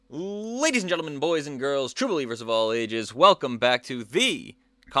Ladies and gentlemen, boys and girls, true believers of all ages, welcome back to the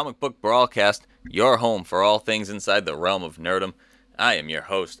Comic Book Brawlcast, your home for all things inside the realm of nerdom. I am your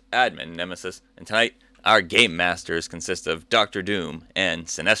host, Admin Nemesis, and tonight, our game masters consist of Dr. Doom and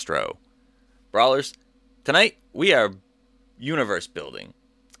Sinestro. Brawlers, tonight we are universe building.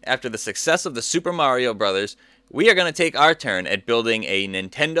 After the success of the Super Mario Bros., we are going to take our turn at building a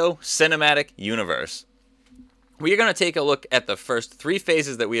Nintendo Cinematic Universe. We are going to take a look at the first three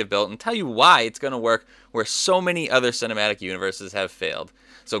phases that we have built and tell you why it's going to work where so many other cinematic universes have failed.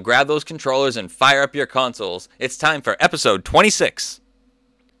 So grab those controllers and fire up your consoles. It's time for episode 26.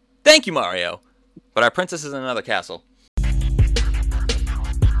 Thank you, Mario. But our princess is in another castle.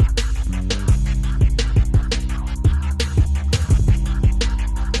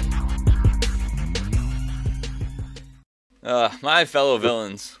 My fellow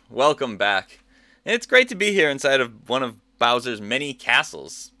villains, welcome back. And it's great to be here inside of one of Bowser's many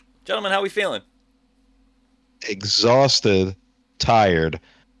castles. Gentlemen, how are we feeling? Exhausted, tired,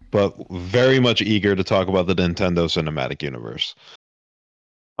 but very much eager to talk about the Nintendo Cinematic Universe.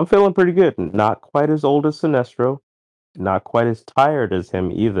 I'm feeling pretty good. Not quite as old as Sinestro, not quite as tired as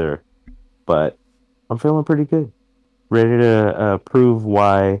him either, but I'm feeling pretty good. Ready to prove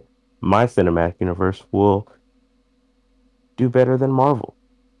why my cinematic universe will do better than Marvel.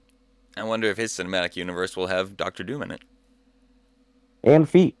 I wonder if his cinematic universe will have Dr. Doom in it. And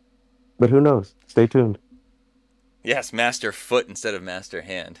feet. But who knows? Stay tuned. Yes, Master Foot instead of Master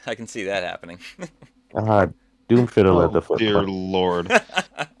Hand. I can see that happening. Doom should have led the foot. Dear Lord.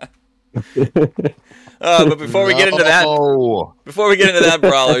 But before we get into that,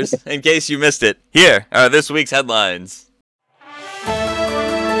 Brawlers, in case you missed it, here are this week's headlines.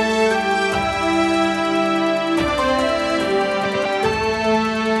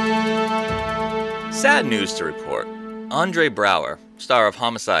 Sad news to report. Andre Braugher, star of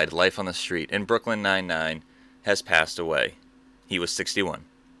Homicide, Life on the Street, and Brooklyn Nine-Nine, has passed away. He was 61.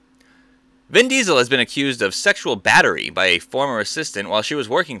 Vin Diesel has been accused of sexual battery by a former assistant while she was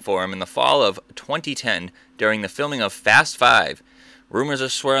working for him in the fall of 2010 during the filming of Fast 5. Rumors are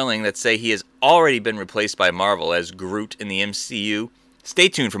swirling that say he has already been replaced by Marvel as Groot in the MCU. Stay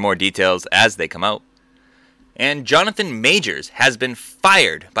tuned for more details as they come out. And Jonathan Majors has been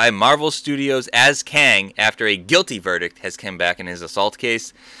fired by Marvel Studios as Kang after a guilty verdict has come back in his assault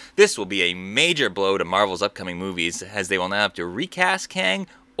case. This will be a major blow to Marvel's upcoming movies as they will now have to recast Kang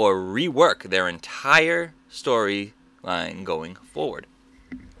or rework their entire storyline going forward.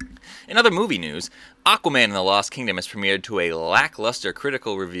 In other movie news, Aquaman and the Lost Kingdom has premiered to a lackluster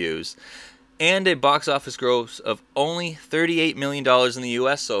critical reviews and a box office gross of only $38 million in the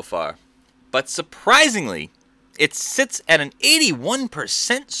US so far. But surprisingly, it sits at an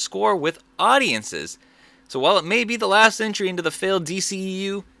 81% score with audiences. So while it may be the last entry into the failed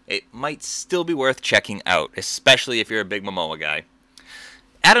DCEU, it might still be worth checking out, especially if you're a big Momoa guy.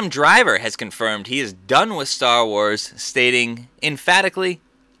 Adam Driver has confirmed he is done with Star Wars, stating emphatically,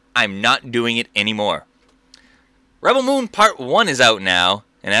 "I'm not doing it anymore." Rebel Moon Part 1 is out now,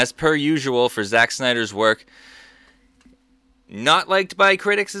 and as per usual for Zack Snyder's work, not liked by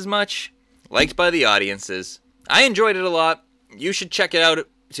critics as much, liked by the audiences. I enjoyed it a lot. You should check it out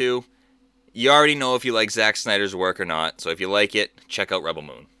too. You already know if you like Zack Snyder's work or not, so if you like it, check out Rebel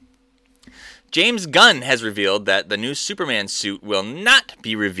Moon. James Gunn has revealed that the new Superman suit will not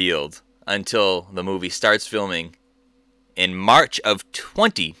be revealed until the movie starts filming in March of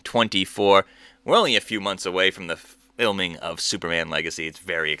 2024. We're only a few months away from the filming of Superman Legacy. It's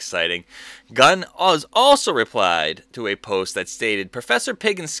very exciting. Gunn has also replied to a post that stated Professor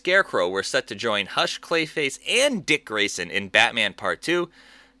Pig and Scarecrow were set to join Hush, Clayface, and Dick Grayson in Batman Part 2.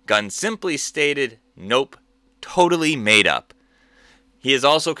 Gunn simply stated, "Nope, totally made up." He has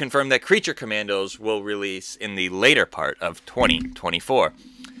also confirmed that Creature Commandos will release in the later part of 2024.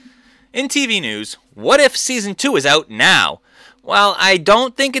 In TV news, What If Season 2 is out now. While I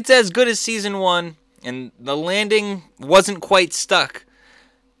don't think it's as good as Season 1, and the landing wasn't quite stuck,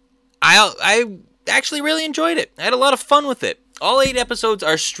 I actually really enjoyed it. I had a lot of fun with it. All 8 episodes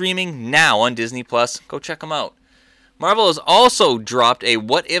are streaming now on Disney+. Go check them out. Marvel has also dropped a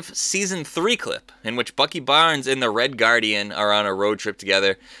What If Season 3 clip, in which Bucky Barnes and the Red Guardian are on a road trip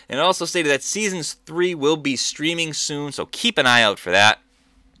together, and it also stated that Season 3 will be streaming soon, so keep an eye out for that.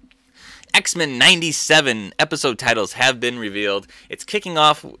 X-Men 97 episode titles have been revealed. It's kicking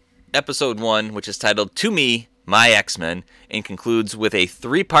off Episode 1, which is titled To Me, My X-Men, and concludes with a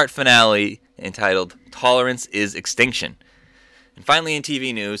 3-part finale entitled Tolerance is Extinction. And finally in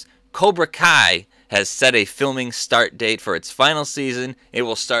TV news, Cobra Kai has set a filming start date for its final season. It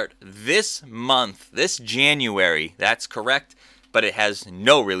will start this month, this January. That's correct. but it has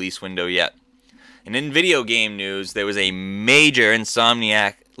no release window yet. And in video game news, there was a major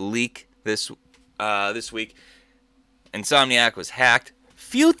Insomniac leak this week. Insomniac was hacked.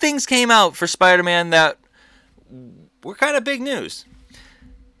 Few things came out for Spider-Man that were kind of big news.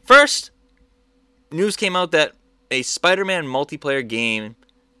 First, news came out that a Spider-Man multiplayer game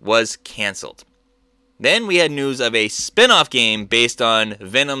was canceled. Then we had news of a spin-off game based on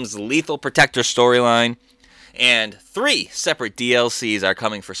Venom's Lethal Protector storyline. And 3 separate DLCs are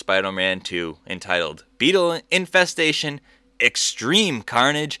coming for Spider-Man 2, entitled Beetle Infestation, Extreme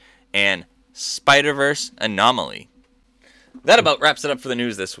Carnage, and Spider-Verse Anomaly. That about wraps it up for the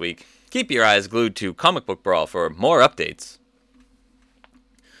news this week. Keep your eyes glued to Comic Book Brawl for more updates.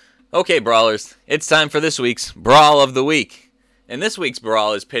 Okay, Brawlers, it's time for this week's Brawl of the Week. And this week's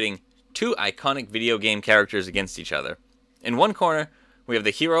Brawl is pitting 2 iconic video game characters against each other. In one corner, we have the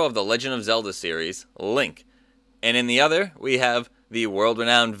hero of the Legend of Zelda series, Link. And in the other, we have the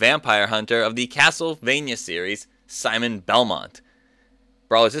world-renowned vampire hunter of the Castlevania series, Simon Belmont.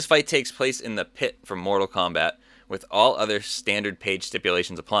 Brawlers, this fight takes place in the pit from Mortal Kombat, with all other standard page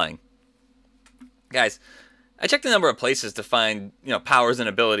stipulations applying. Guys, I checked a number of places to find, powers and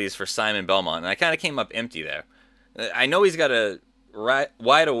abilities for Simon Belmont, and I kind of came up empty there. I know he's got a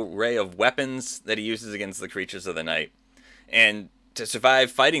wide array of weapons that he uses against the creatures of the night. And to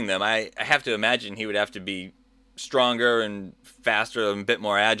survive fighting them, I have to imagine he would have to be stronger and faster and a bit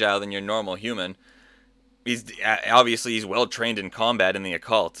more agile than your normal human. He's well trained in combat in the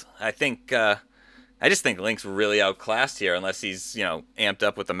occult. I just think Link's really outclassed here, unless he's amped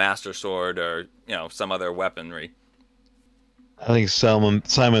up with the Master Sword or some other weaponry. I think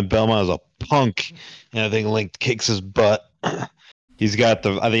Simon Belmont is a punk, and I think Link kicks his butt. I think he's got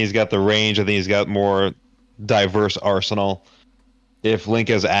the range. I think he's got more diverse arsenal. If Link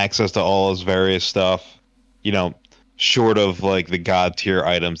has access to all his various stuff, short of like the god tier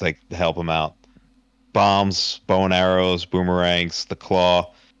items that help him out, bombs, bow and arrows, boomerangs, the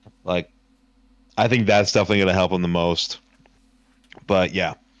claw, I think that's definitely going to help him the most. But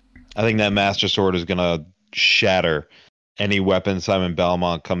yeah, I think that Master Sword is going to shatter any weapon Simon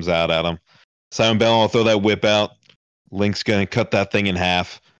Belmont comes out at him. Simon Belmont will throw that whip out. Link's going to cut that thing in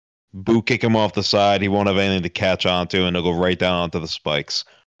half. Boot kick him off the side. He won't have anything to catch onto, and he'll go right down onto the spikes.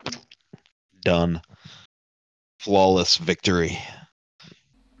 Done. Flawless victory.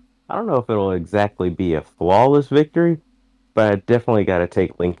 I don't know if it'll exactly be a flawless victory, but I definitely got to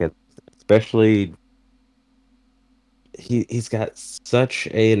take Lincoln. Especially, he's got such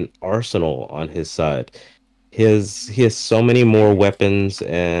an arsenal on his side. He has so many more weapons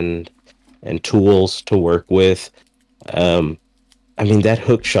and tools to work with. That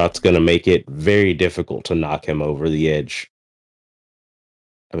hook shot's going to make it very difficult to knock him over the edge.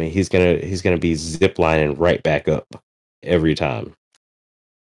 He's gonna be ziplining right back up every time.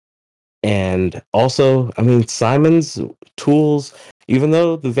 And also, Simon's tools, even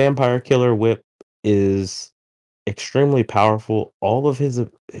though the Vampire Killer Whip is extremely powerful, all of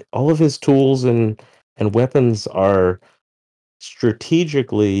his tools and weapons are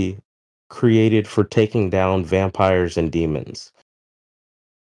strategically created for taking down vampires and demons.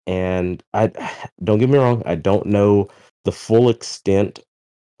 And I don't get me wrong, I don't know the full extent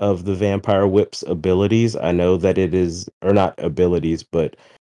of the Vampire Whip's abilities. I know that it is, or not abilities, but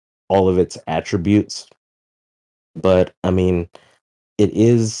all of its attributes. But it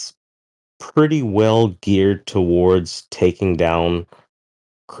is pretty well geared towards taking down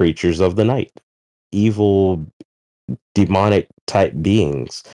creatures of the night, evil, demonic type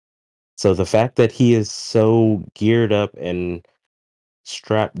beings. So the fact that he is so geared up and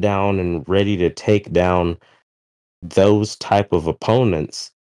strapped down and ready to take down those type of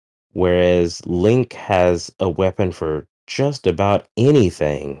opponents, whereas Link has a weapon for just about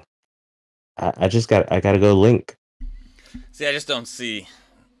anything. I gotta go Link. See, I just don't see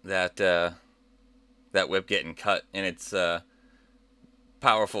that whip getting cut in its most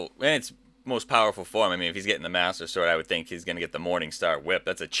powerful form. If he's getting the Master Sword, I would think he's gonna get the Morning Star whip.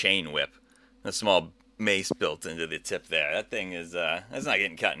 That's a chain whip, a small mace built into the tip there. That thing is that's not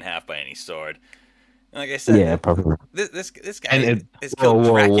getting cut in half by any sword. And like I said, Yeah, probably. this guy has killed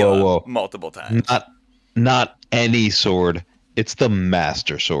Dracula multiple times. Not any sword. It's the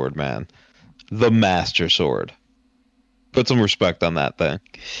Master Sword, man. The Master Sword. Put some respect on that thing.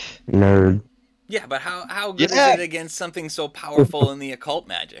 Nerd. Yeah, but how good is it against something so powerful in the occult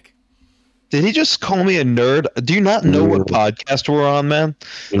magic? Did he just call me a nerd? Do you not know what podcast we're on, man?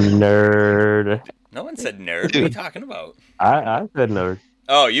 Nerd. No one said nerd. What are you talking about? I said nerd.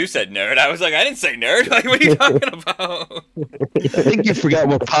 Oh, you said nerd. I was like, I didn't say nerd. Like, what are you talking about? I think you forgot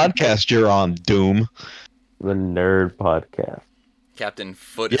what podcast you're on, Doom. The Nerd Podcast. Captain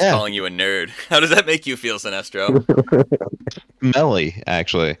Foot is Yeah, calling you a nerd. How does that make you feel, Sinestro? Melly,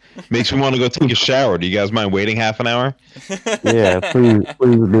 actually. Makes me want to go take a shower. Do you guys mind waiting half an hour? Yeah, please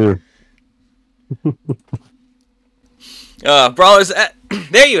do. Brawlers,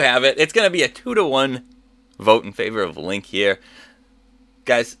 there you have it. It's going to be a 2-1 vote in favor of Link here.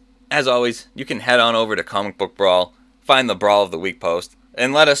 Guys, as always, you can head on over to Comic Book Brawl, find the Brawl of the Week post,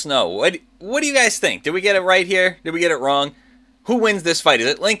 and let us know. What do you guys think? Did we get it right here? Did we get it wrong? Who wins this fight? Is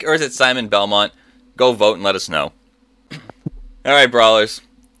it Link or is it Simon Belmont? Go vote and let us know. Alright, Brawlers.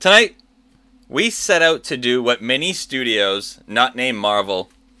 Tonight, we set out to do what many studios, not named Marvel,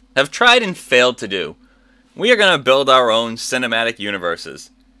 have tried and failed to do. We are going to build our own cinematic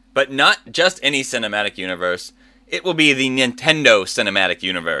universes. But not just any cinematic universe. It will be the Nintendo Cinematic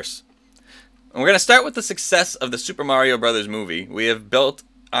Universe. And we're going to start with the success of the Super Mario Bros. Movie. We have built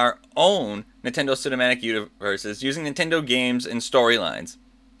our own Nintendo Cinematic Universes using Nintendo games and storylines.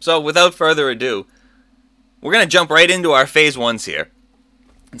 So without further ado, we're going to jump right into our Phase 1s here.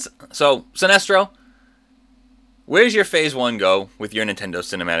 So, Sinestro, where's your Phase 1 go with your Nintendo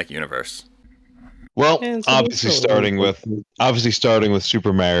Cinematic Universe? Well, And obviously starting with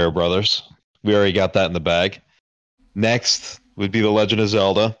Super Mario Brothers. We already got that in the bag. Next would be The Legend of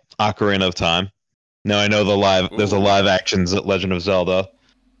Zelda: Ocarina of Time. Now I know there's a Ooh. live action Legend of Zelda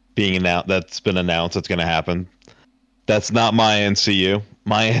being announced. That's been announced. It's going to happen. That's not my NCU.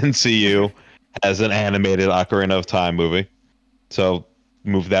 My NCU has an animated Ocarina of Time movie. So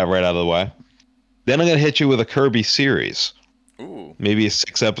move that right out of the way. Then I'm going to hit you with a Kirby series. Ooh. Maybe a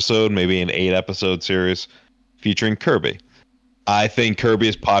 6-episode, maybe an 8-episode series featuring Kirby. I think Kirby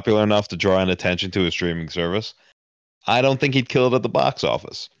is popular enough to draw in attention to a streaming service. I don't think he'd kill it at the box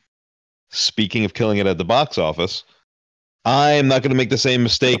office. Speaking of killing it at the box office, I'm not going to make the same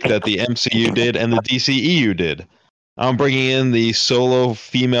mistake that the MCU did and the DCEU did. I'm bringing in the solo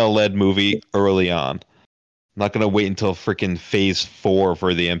female-led movie early on. I'm not going to wait until freaking Phase 4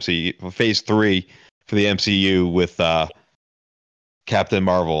 for the MCU, Phase 3 for the MCU with Captain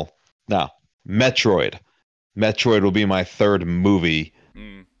Marvel. No, Metroid. Metroid will be my third movie,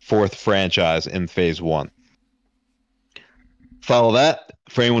 fourth franchise in Phase 1. Follow that.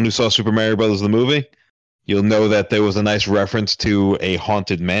 For anyone who saw Super Mario Bros. The movie, you'll know that there was a nice reference to a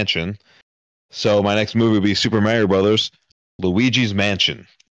haunted mansion. So my next movie will be Super Mario Brothers, Luigi's Mansion.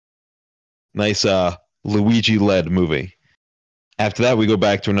 Nice Luigi-led movie. After that, we go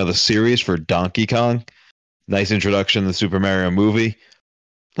back to another series for Donkey Kong. Nice introduction to the Super Mario movie.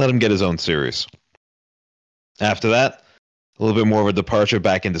 Let him get his own series. After that, a little bit more of a departure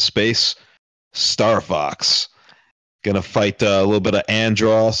back into space. Star Fox. Gonna fight a little bit of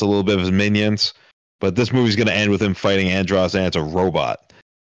Andros, a little bit of his minions. But this movie's gonna end with him fighting Andros and it's a robot.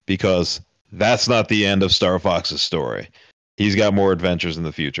 Because that's not the end of Star Fox's story. He's got more adventures in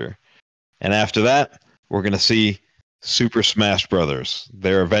the future. And after that, we're gonna see Super Smash Brothers,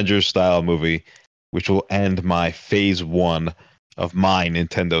 their Avengers style movie, which will end my Phase 1 of my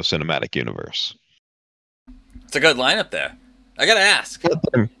Nintendo Cinematic Universe. It's a good lineup there. I gotta ask,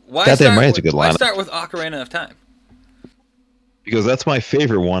 Goddamn right, it's a good why lineup. start with Ocarina of Time? Because that's my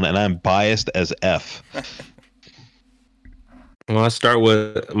favorite one, and I'm biased as F. Well, I'll start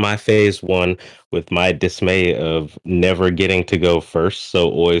with my Phase 1 with my dismay of never getting to go first, so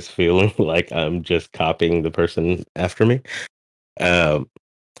always feeling like I'm just copying the person after me. Um,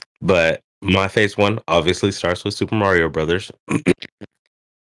 but my Phase 1 obviously starts with Super Mario Brothers.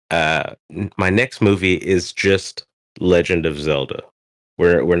 My next movie is just Legend of Zelda.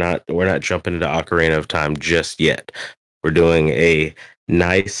 We're not jumping into Ocarina of Time just yet. We're doing a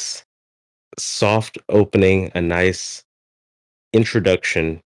nice soft opening, a nice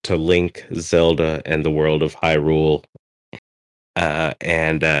introduction to Link, Zelda, and the world of Hyrule,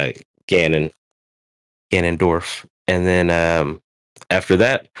 and Ganondorf. And then after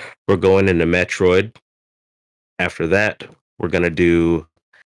that, we're going into Metroid. After that, we're gonna do.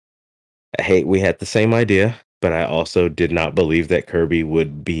 Hey, we had the same idea, but I also did not believe that Kirby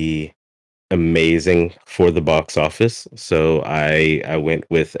would be amazing for the box office. So I went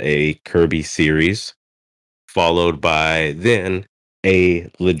with a Kirby series, followed by then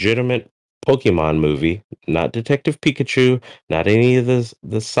a legitimate Pokemon movie, not Detective Pikachu, not any of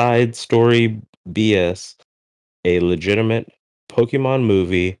the side story BS. A legitimate Pokemon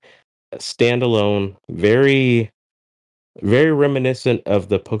movie, standalone, very reminiscent of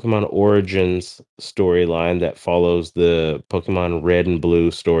the Pokemon Origins storyline that follows the Pokemon Red and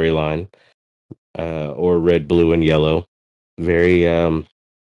Blue storyline, or Red, Blue, and Yellow. Very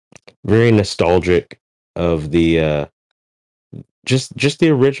very nostalgic of the just the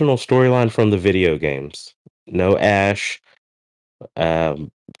original storyline from the video games. No Ash,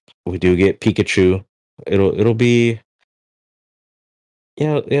 We do get Pikachu. It'll be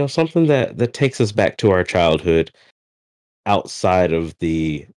something that takes us back to our childhood outside of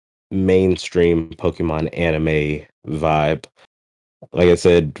the mainstream Pokemon anime vibe. Like I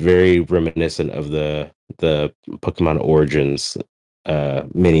said, very reminiscent of the Pokemon Origins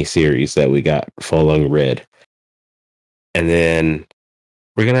mini series that we got following Red. And then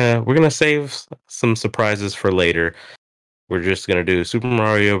we're gonna save some surprises for later. We're just gonna do Super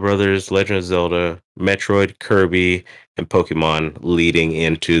Mario Brothers, Legend of Zelda, Metroid, Kirby, and Pokemon leading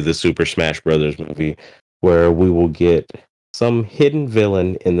into the Super Smash Brothers movie, where we will get some hidden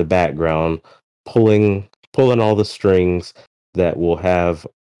villain in the background pulling all the strings that will have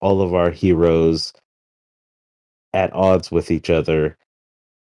all of our heroes at odds with each other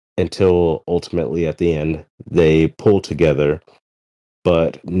until ultimately at the end they pull together,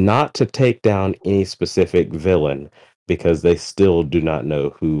 but not to take down any specific villain because they still do not know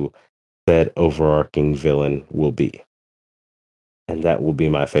who that overarching villain will be. And that will be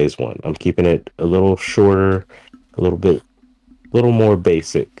my phase one. I'm keeping it a little shorter, a little more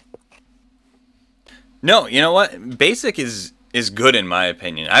basic. No, you know what? Basic is good in my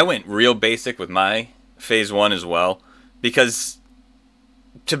opinion. I went real basic with my phase one as well because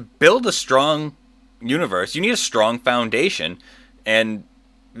to build a strong universe, you need a strong foundation, and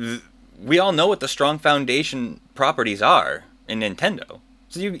we all know what the strong foundation properties are in Nintendo.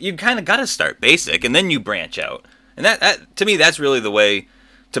 So you kind of got to start basic, and then you branch out. And that to me, that's really the way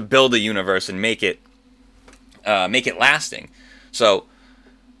to build a universe and make it lasting. So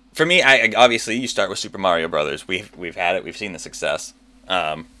for me, I obviously you start with Super Mario Brothers. We've had it. We've seen the success.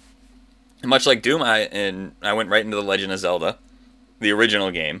 Much like Doom, I went right into the Legend of Zelda, the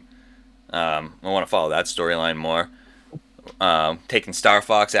original game. I want to follow that storyline more. Taking Star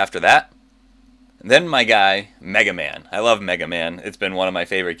Fox after that. Then my guy, Mega Man. I love Mega Man. It's been one of my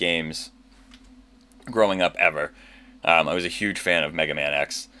favorite games growing up ever. I was a huge fan of Mega Man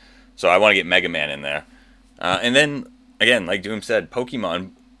X. So I want to get Mega Man in there. And then, again, like Doom said,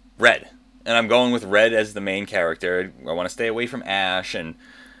 Pokemon Red. And I'm going with Red as the main character. I want to stay away from Ash and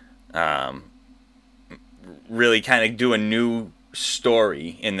really kind of do a new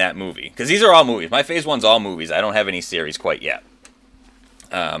story in that movie. Because these are all movies. My phase one's all movies. I don't have any series quite yet.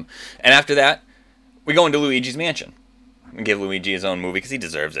 And after that, we go into Luigi's Mansion and give Luigi his own movie because he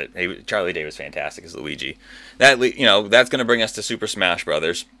deserves it. Charlie Day was fantastic as Luigi. That's going to bring us to Super Smash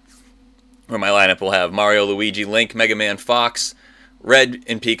Brothers, where my lineup will have Mario, Luigi, Link, Mega Man, Fox, Red,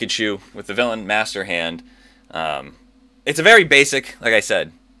 and Pikachu with the villain Master Hand. It's a very basic, like I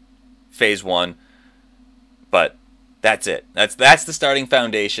said, phase one, but that's it. That's the starting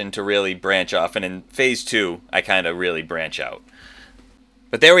foundation to really branch off, and in phase two, I kind of really branch out.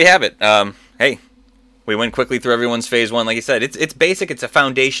 But there we have it. Hey, we went quickly through everyone's phase one. Like I said, it's basic. It's a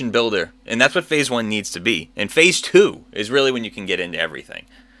foundation builder, and that's what phase one needs to be. And phase two is really when you can get into everything.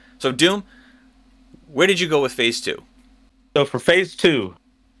 So Doom, where did you go with phase two? So for phase two,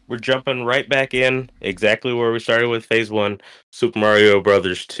 we're jumping right back in exactly where we started with phase one, Super Mario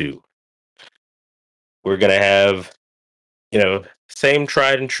Brothers 2. We're gonna have, same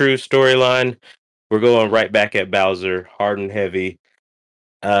tried and true storyline. We're going right back at Bowser, hard and heavy.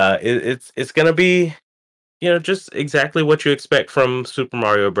 It's gonna be, just exactly what you expect from Super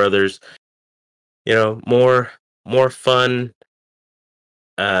Mario Brothers. More fun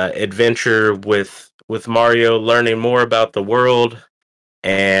adventure with Mario, learning more about the world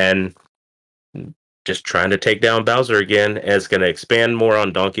and just trying to take down Bowser again. And it's going to expand more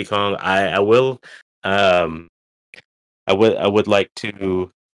on Donkey Kong. I will, um, I would like to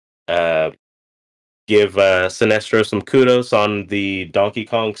uh, give Sinestro some kudos on the Donkey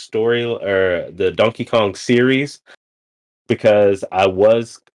Kong story or the Donkey Kong series because I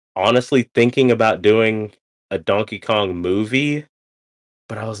was honestly thinking about doing a Donkey Kong movie,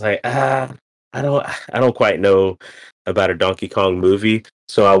 but I was like, I don't quite know about a Donkey Kong movie.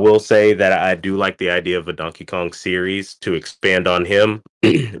 So I will say that I do like the idea of a Donkey Kong series to expand on him.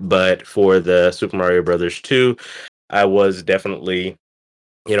 But for the Super Mario Brothers 2, I was definitely,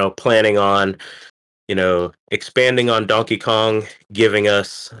 planning on, expanding on Donkey Kong, giving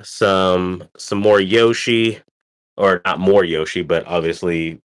us some more Yoshi, or not more Yoshi, but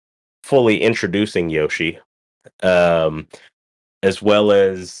obviously fully introducing Yoshi. Um, as well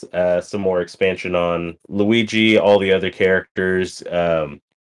as some more expansion on Luigi, all the other characters,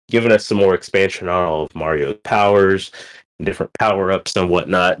 giving us some more expansion on all of Mario's powers, different power ups and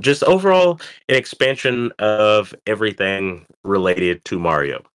whatnot. Just overall, an expansion of everything related to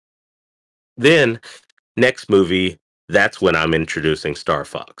Mario. Then, next movie, that's when I'm introducing Star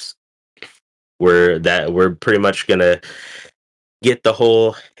Fox. We're pretty much gonna get the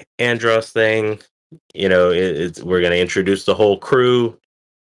whole Andros thing. We're going to introduce the whole crew.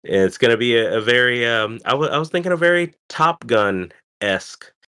 It's going to be a very I was thinking a very Top Gun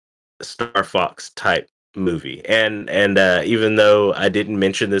esque Star Fox type movie. And even though I didn't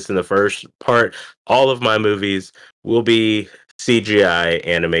mention this in the first part, all of my movies will be CGI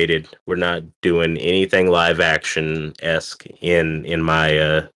animated. We're not doing anything live action esque in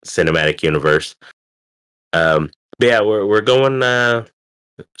my cinematic universe. But yeah, we're going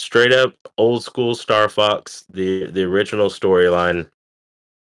straight up old school Star Fox, the original storyline.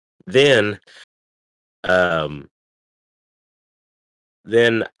 Then um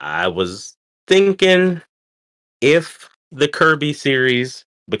then I was thinking if the Kirby series,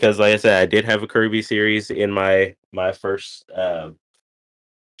 because like I said, I did have a Kirby series in my first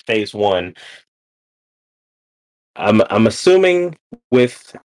phase one. I'm assuming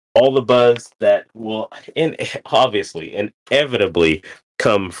with all the buzz that will obviously inevitably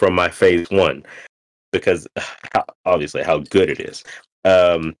come from my phase one, because obviously how good it is.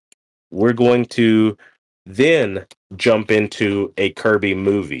 Um, we're going to then jump into a Kirby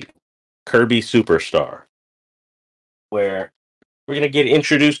movie, Kirby Superstar, where we're gonna get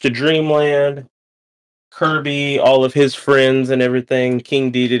introduced to Dreamland, Kirby, all of his friends and everything,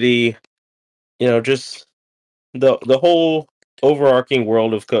 King Dedede, just the whole overarching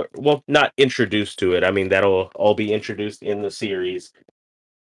world of well, not introduced to it. I mean, that'll all be introduced in the series,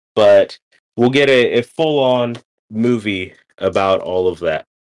 but we'll get a full on movie about all of that.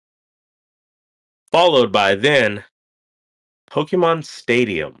 Followed by then Pokemon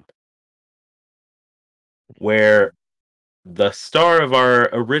Stadium, where the star of our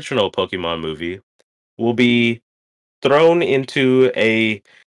original Pokemon movie will be thrown into a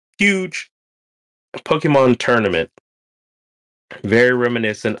huge Pokemon tournament, very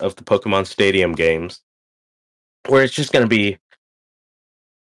reminiscent of the Pokemon Stadium games, where it's just going to be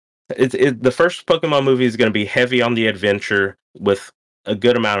the first Pokemon movie is going to be heavy on the adventure with a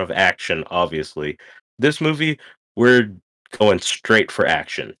good amount of action. Obviously, this movie we're going straight for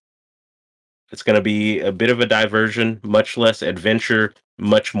action. It's going to be a bit of a diversion, much less adventure,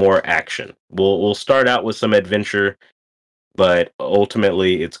 much more action. We'll start out with some adventure, but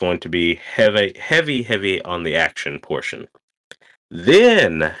ultimately it's going to be heavy on the action portion.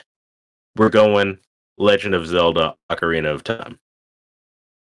 Then we're going Legend of Zelda: Ocarina of Time.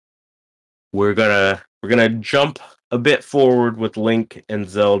 We're gonna jump a bit forward with Link and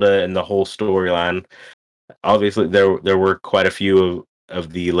Zelda and the whole storyline. Obviously, there were quite a few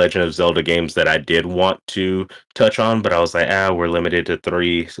of the Legend of Zelda games that I did want to touch on, but I was like, we're limited to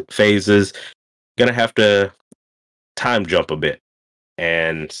 3 phases. Gonna have to time jump a bit.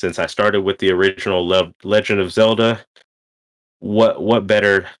 And since I started with the original Legend of Zelda, what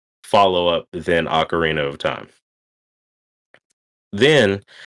better follow up than Ocarina of Time? Then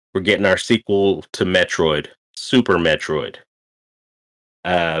we're getting our sequel to Metroid, Super Metroid.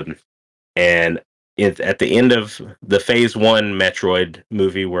 Um, and at the end of the Phase 1 Metroid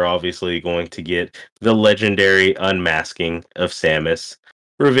movie, we're obviously going to get the legendary unmasking of Samus,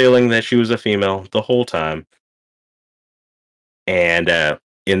 revealing that she was a female the whole time. And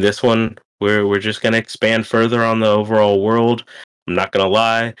in this one, we're just going to expand further on the overall world. I'm not going to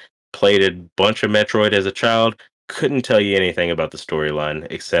lie, played a bunch of Metroid as a child. Couldn't tell you anything about the storyline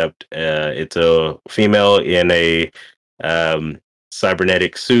except it's a female in a um,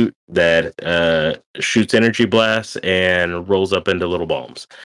 cybernetic suit that shoots energy blasts and rolls up into little bombs.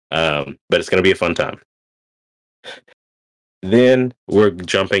 But it's going to be a fun time. Then we're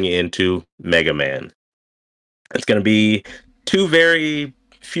jumping into Mega Man. It's going to be 2 very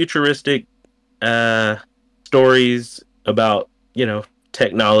futuristic uh, stories about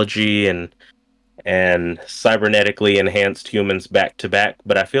technology and cybernetically enhanced humans back to back,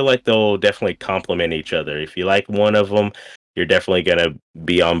 but I feel like they'll definitely complement each other. If you like one of them, you're definitely gonna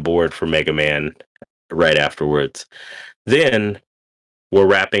be on board for Mega Man right afterwards. Then we're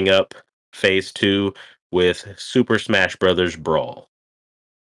wrapping up phase 2 with Super Smash Brothers Brawl,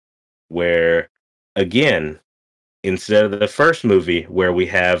 where again, instead of the first movie where we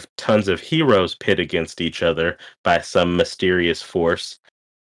have tons of heroes pit against each other by some mysterious force,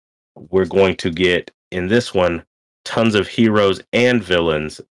 we're going to get in this one tons of heroes and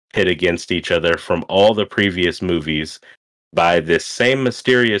villains pit against each other from all the previous movies by this same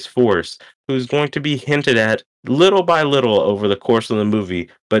mysterious force who's going to be hinted at little by little over the course of the movie,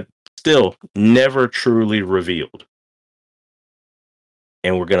 but still never truly revealed.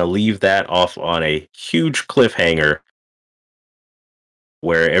 And we're going to leave that off on a huge cliffhanger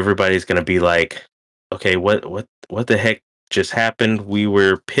where everybody's going to be like, okay, what the heck just happened? We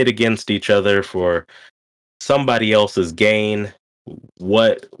were pit against each other for somebody else's gain.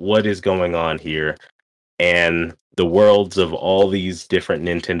 what is going on here, and the worlds of all these different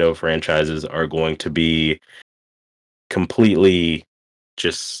Nintendo franchises are going to be completely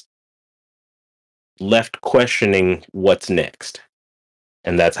just left questioning what's next.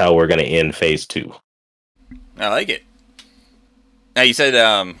 And that's how we're going to end phase 2. I like it. Now you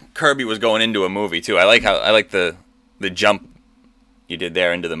said Kirby was going into a movie too. I like the jump you did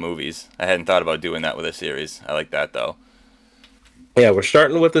there into the movies. I hadn't thought about doing that with a series. I like that though. Yeah, we're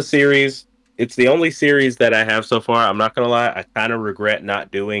starting with the series. It's the only series that I have so far. I'm not going to lie. I kind of regret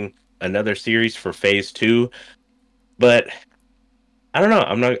not doing another series for phase 2, but I don't know.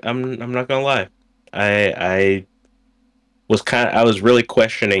 I'm not going to lie. I I was really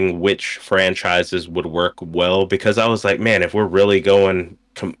questioning which franchises would work well, because I was like, man, if we're really going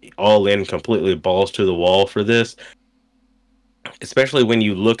all in, completely balls to the wall for this, especially when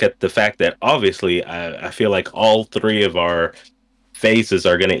you look at the fact that obviously I feel like all three of our phases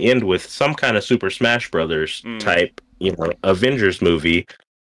are going to end with some kind of Super Smash Brothers type, Avengers movie.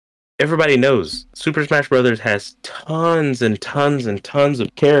 Everybody knows Super Smash Brothers has tons and tons and tons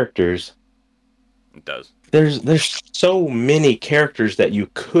of characters. It does. There's so many characters that you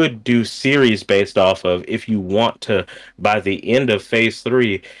could do series based off of if you want to, by the end of phase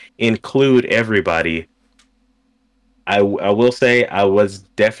 3, include everybody. I will say I was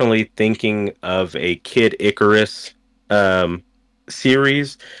definitely thinking of a Kid Icarus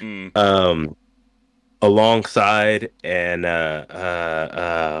series, Mm. um, alongside, and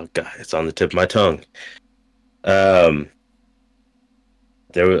God, it's on the tip of my tongue. Um,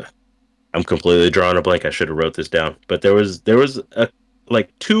 there was, I'm completely drawing a blank. I should have wrote this down, but there was a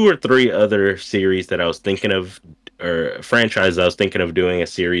like 2 or 3 other series that I was thinking of, or franchises I was thinking of doing a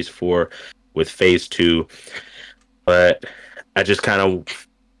series for with phase 2, but I just kind of,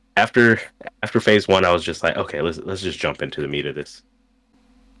 after phase 1, I was just like, okay, let's just jump into the meat of this.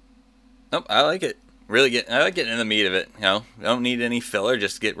 Nope, I like it. I like getting in the meat of it. You know, I don't need any filler.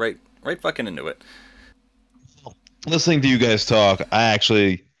 Just get right fucking into it. Listening to you guys talk, I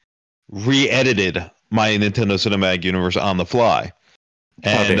actually re-edited my Nintendo Cinematic Universe on the fly, Oh,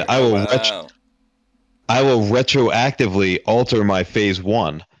 and there. I Oh will wow. I will retroactively alter my Phase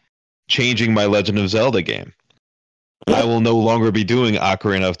 1, changing my Legend of Zelda game. I will no longer be doing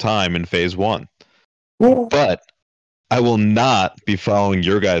Ocarina of Time in Phase 1, but I will not be following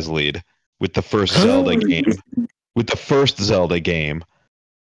your guys' lead with the first Zelda game, with the first Zelda game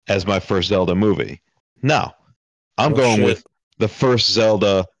as my first Zelda movie. No, I'm Oh going shit. with the first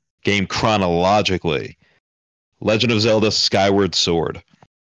Zelda game chronologically. Legend of Zelda Skyward Sword.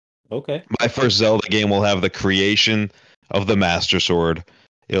 Okay. My first Zelda game will have the creation of the Master Sword.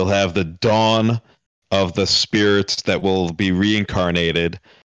 It'll have the dawn of the spirits that will be reincarnated,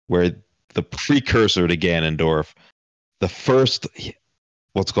 where the precursor to Ganondorf, the first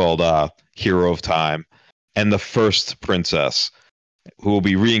what's called hero of time, and the first princess who will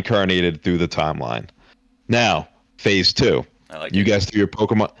be reincarnated through the timeline. Now, phase 2. I like You it. guys do your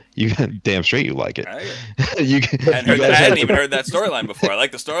Pokemon. You damn straight you like it. I like it. you you I guys have hadn't your even heard that storyline before. I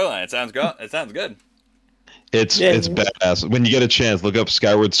like the storyline. It sounds good. Yeah. It's badass. When you get a chance, look up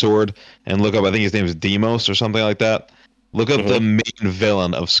Skyward Sword and look up. I think his name is Demos or something like that. Look up the Mm-hmm. main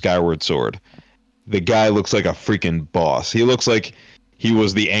villain of Skyward Sword. The guy looks like a freaking boss. He looks like he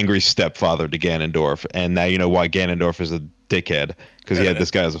was the angry stepfather to Ganondorf, and now you know why Ganondorf is a dickhead because he had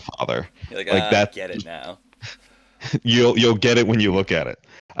this guy as a father. You're like, Like I that, get it now. you'll get it when you look at it.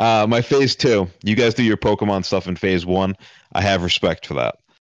 My phase 2. You guys do your Pokemon stuff in phase 1. I have respect for that.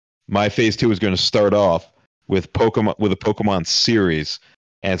 My phase 2 is going to start off with a Pokemon series,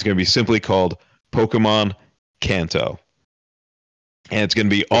 and it's going to be simply called Pokemon Kanto. And it's going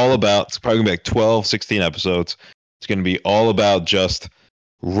to be all about, it's probably going to be like 12, 16 episodes. It's going to be all about just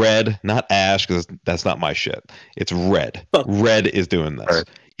Red, not Ash, because that's not my shit. It's Red. Red is doing this.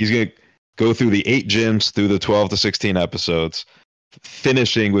 He's going to go through the 8 gyms, through the 12 to 16 episodes,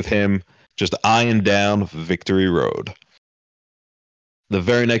 finishing with him just eyeing down Victory Road. The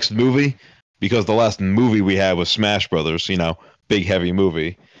very next movie, because the last movie we had was Smash Brothers, big heavy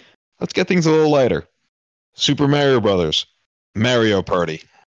movie. Let's get things a little lighter. Super Mario Brothers, Mario Party.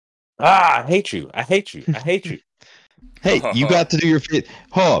 I hate you. I hate you. I hate you. Hey, you got to do your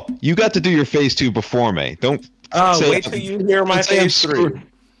hold up. You got to do your phase 2 before me. Say Wait till you hear my don't say I'm phase 3. screwing.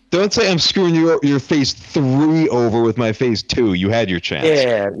 Don't say I'm screwing your phase 3 over with my phase 2. You had your chance.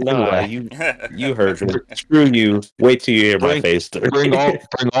 Yeah, nah, Anyway, you heard me. Screw you. Wait till you hear my bring phase 3.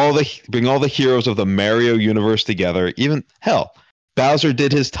 bring all the heroes of the Mario universe together. Even hell, Bowser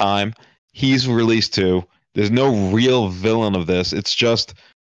did his time. He's released too. There's no real villain of this. It's just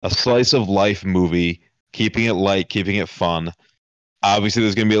a slice of life movie, keeping it light, keeping it fun. Obviously,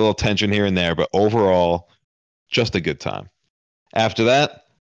 there's going to be a little tension here and there, but overall, just a good time. After that,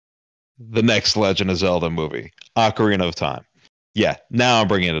 the next Legend of Zelda movie, Ocarina of Time. Yeah, now I'm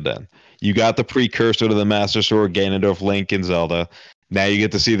bringing it in. You got the precursor to the Master Sword, Ganondorf, Link, and Zelda. Now you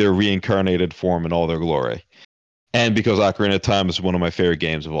get to see their reincarnated form in all their glory. And because Ocarina of Time is one of my favorite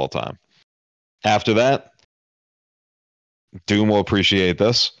games of all time. After that, Doom will appreciate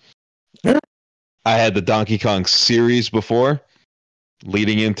this. I had the Donkey Kong series before,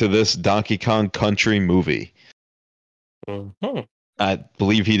 leading into this Donkey Kong Country movie. Mhm. I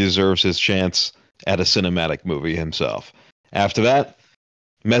believe he deserves his chance at a cinematic movie himself. After that,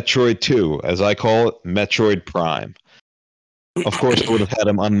 Metroid 2, as I call it, Metroid Prime. Of course, I would have had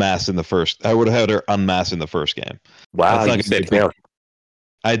him unmasked in the first. I would have had her unmasked in the first game. Wow, That's not you gonna said be. Mel.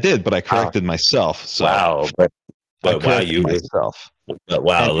 I did, but I Wow, corrected myself. So wow, I wow, corrected myself. but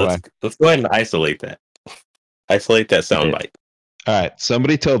wow. Anyway, Let's go ahead and isolate that. Isolate that yeah. soundbite. All right.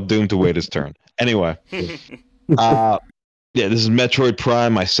 Somebody tell Doom to wait his turn. Anyway, uh, yeah, this is Metroid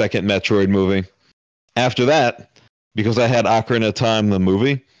Prime, my second Metroid movie. After that, because I had Ocarina of Time, the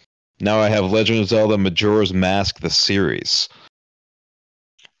movie, now I have Legend of Zelda Majora's Mask, the series.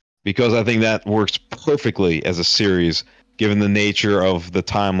 Because I think that works perfectly as a series, given the nature of the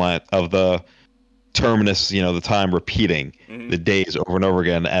timeline of the terminus, the time repeating the days over and over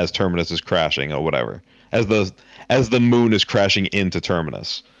again as terminus is crashing or whatever. As the moon is crashing into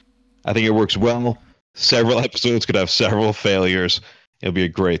terminus. I think it works well. Several episodes could have several failures. It'll be a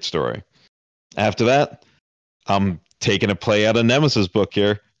great story. After that, I'm taking a play out of Nemesis book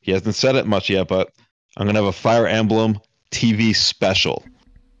here. He hasn't said it much yet, but I'm gonna have a Fire Emblem TV special.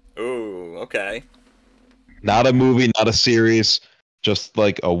 Ooh, okay. Not a movie, not a series, just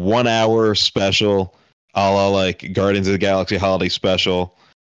like a 1 hour special, a la like Guardians of the Galaxy holiday special,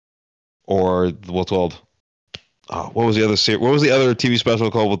 or what's called. Oh, what was the other What was the other TV special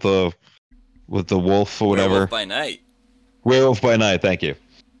called with the wolf or whatever? Werewolf by Night. Werewolf by Night. Thank you.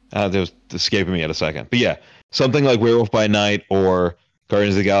 That was escaping me at a second, but yeah, something like Werewolf by Night or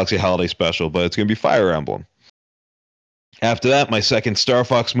Guardians of the Galaxy holiday special, but it's gonna be Fire Emblem. After that, my second Star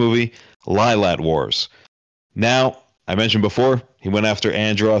Fox movie, Lilat Wars. Now, I mentioned before, he went after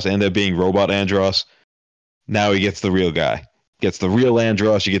Andros, ended up being Robot Andros. Now he gets the real guy. Gets the real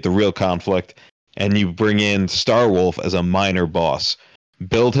Andros, you get the real conflict, and you bring in Starwolf as a minor boss.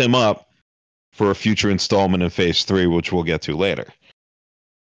 Build him up for a future installment in Phase 3, which we'll get to later.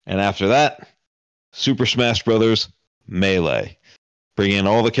 And after that, Super Smash Bros. Melee. Bring in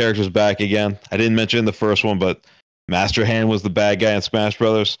all the characters back again. I didn't mention the first one, but Master Hand was the bad guy in Smash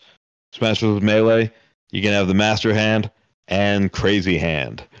Bros. Smash Bros. Melee. You can have the Master Hand and Crazy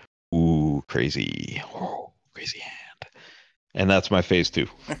Hand. Ooh, crazy. Oh, crazy hand. And that's my Phase 2.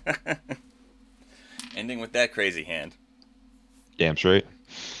 Ending with that crazy hand. Damn straight.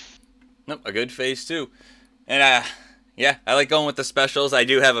 Nope, a good phase too. And yeah, I like going with the specials. I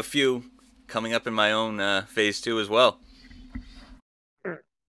do have a few coming up in my own phase 2 as well.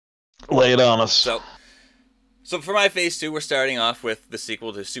 Lay it on us. So for my phase 2, we're starting off with the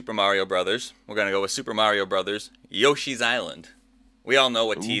sequel to Super Mario Brothers. We're gonna go with Super Mario Brothers: Yoshi's Island. We all know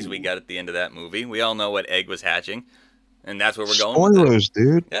what tease we got at the end of that movie. We all know what egg was hatching, and that's where we're going with it. Spoilers,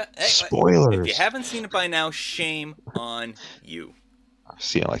 dude. Yeah, hey, Spoilers. if you haven't seen it by now, shame on you. I've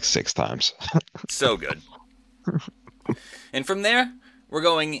seen it like 6 times. So good. And from there, we're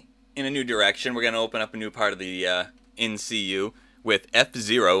going in a new direction. We're going to open up a new part of the NCU with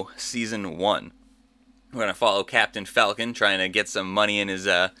F-Zero Season 1. We're going to follow Captain Falcon trying to get some money in his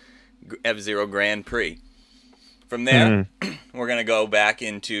F-Zero Grand Prix. From there, we're going to go back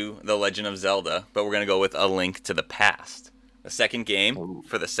into The Legend of Zelda, but we're going to go with A Link to the Past, the second game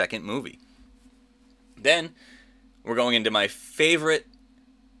for the second movie. Then, we're going into my favorite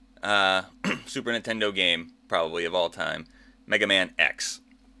Super Nintendo game, probably of all time, Mega Man X.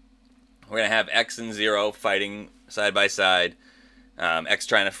 We're going to have X and Zero fighting side by side, X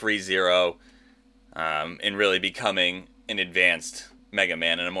trying to free Zero, and really becoming an advanced Mega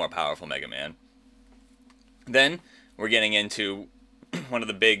Man and a more powerful Mega Man. Then we're getting into one of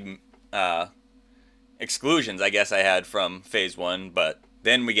the big exclusions, I guess, I had from Phase 1, but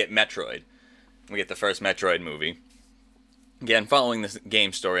then we get Metroid. We get the first Metroid movie. Again, following this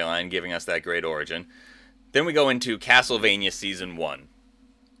game storyline, giving us that great origin. Then we go into Castlevania Season 1.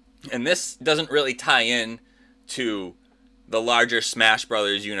 And this doesn't really tie in to the larger Smash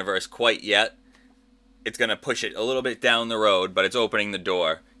Brothers universe quite yet. It's going to push it a little bit down the road, but it's opening the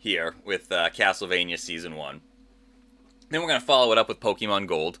door here with Castlevania Season 1. Then we're going to follow it up with Pokemon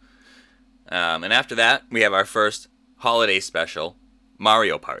Gold. And after that, we have our first holiday special,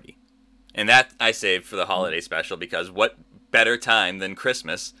 Mario Party. And that I saved for the holiday special because what better time than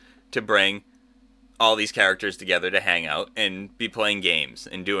Christmas to bring all these characters together to hang out and be playing games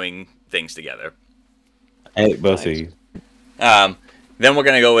and doing things together. I hate both of you. Then we're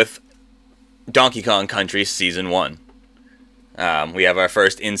going to go with Donkey Kong Country Season 1. We have our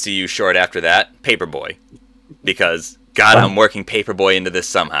first NCU short after that, Paperboy. Because, God, I'm working Paperboy into this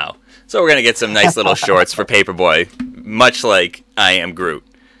somehow. So we're going to get some nice little shorts for Paperboy, much like I Am Groot.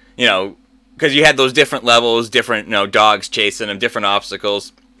 You know, because you had those different levels, different, dogs chasing him, different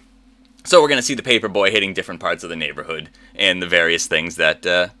obstacles. So we're going to see the Paperboy hitting different parts of the neighborhood and the various things that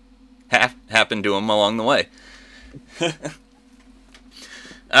happen to him along the way.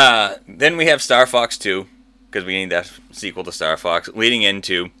 Then we have Star Fox 2, because we need that sequel to Star Fox, leading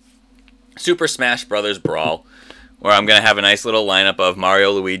into Super Smash Bros. Brawl, where I'm going to have a nice little lineup of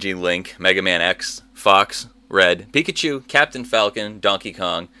Mario, Luigi, Link, Mega Man X, Fox, Red, Pikachu, Captain Falcon, Donkey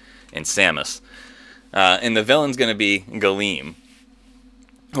Kong, and Samus. And the villain's going to be Galeem,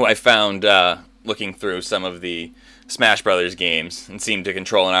 who I found looking through some of the Smash Brothers games and seemed to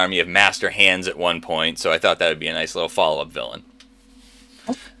control an army of Master Hands at one point, so I thought that would be a nice little follow-up villain.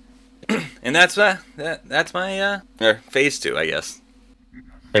 And that's my phase 2, I guess.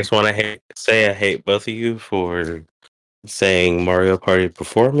 I just want to say I hate both of you for saying Mario Party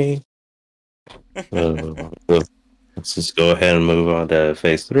before me. Let's just go ahead and move on to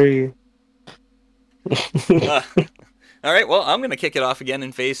phase 3. All right, well, I'm going to kick it off again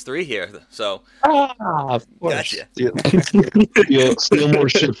in phase 3 here. So, of course. gotcha. Steal more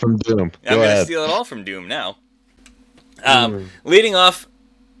shit from Doom. I'm going to steal it all from Doom now. Leading off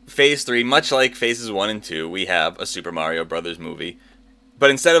phase 3, much like phases 1 and 2, we have a Super Mario Brothers movie. But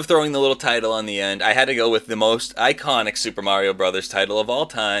instead of throwing the little title on the end, I had to go with the most iconic Super Mario Brothers title of all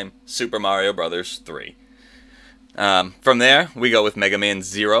time, Super Mario Brothers 3. From there, we go with Mega Man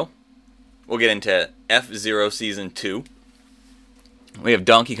 0. We'll get into F-Zero Season 2. We have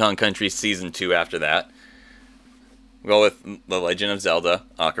Donkey Kong Country Season 2 after that. We'll go with The Legend of Zelda,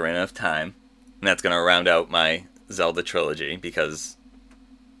 Ocarina of Time. And that's going to round out my Zelda trilogy, because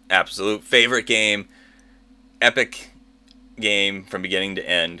absolute favorite game, epic game from beginning to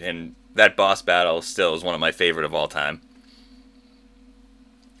end, and that boss battle still is one of my favorite of all time.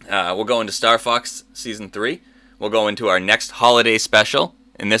 We'll go into Star Fox Season 3. We'll go into our next holiday special,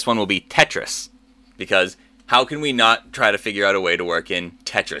 and this one will be Tetris, because how can we not try to figure out a way to work in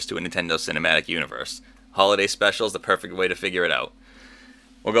Tetris to a Nintendo Cinematic Universe? Holiday special is the perfect way to figure it out.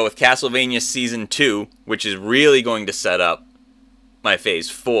 We'll go with Castlevania Season 2, which is really going to set up my Phase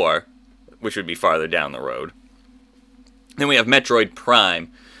 4, which would be farther down the road. Then we have Metroid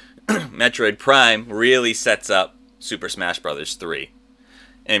Prime. Metroid Prime really sets up Super Smash Bros. 3,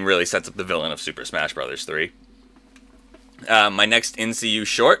 and really sets up the villain of Super Smash Bros. 3. My next NCU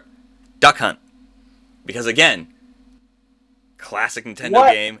short, Duck Hunt. Because again, classic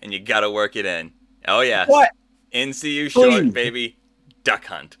Nintendo game, and you gotta work it in. Oh yes. What? NCU short, baby, Duck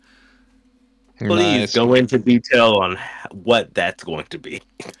Hunt. Please go into detail on what that's going to be.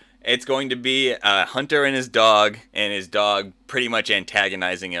 It's going to be a hunter and his dog pretty much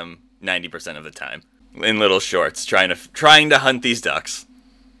antagonizing him 90% of the time in little shorts, trying to hunt these ducks.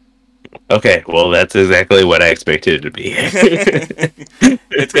 Okay, well, that's exactly what I expected it to be.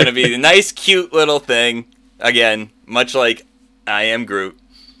 It's going to be a nice, cute little thing. Again, much like I Am Groot.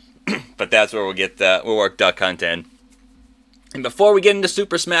 But that's where we'll work Duck Hunt in. And before we get into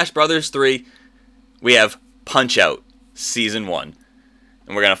Super Smash Bros. 3, we have Punch-Out! Season 1.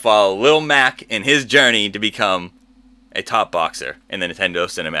 And we're going to follow Lil Mac in his journey to become a top boxer in the Nintendo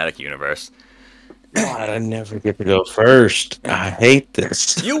Cinematic Universe. God, I never get to go first. I hate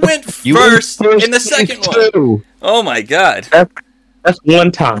this. You went first in the second one. Oh my god. That's one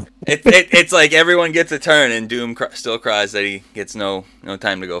time. It's like everyone gets a turn, and Doom still cries that he gets no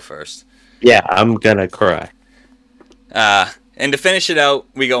time to go first. Yeah, I'm gonna cry. And to finish it out,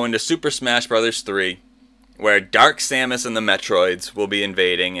 we go into Super Smash Bros. 3, where Dark Samus and the Metroids will be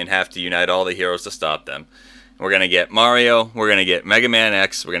invading and have to unite all the heroes to stop them. We're going to get Mario, we're going to get Mega Man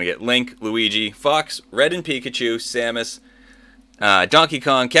X, we're going to get Link, Luigi, Fox, Red and Pikachu, Samus, Donkey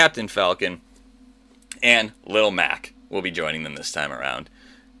Kong, Captain Falcon, and Lil Mac will be joining them this time around.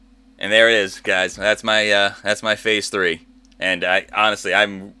 And there it is, guys. That's my Phase 3. And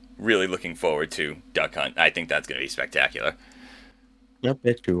I'm really looking forward to Duck Hunt. I think that's going to be spectacular. I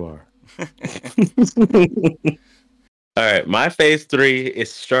bet you are. All right, my Phase 3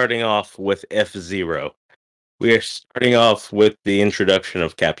 is starting off with F-Zero. We are starting off with the introduction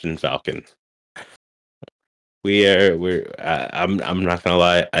of Captain Falcon. I'm not gonna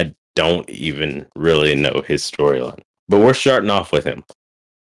lie, I don't even really know his storyline, but we're starting off with him,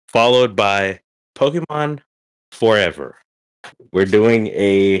 followed by Pokemon Forever. We're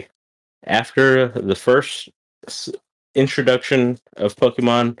doing after the first introduction of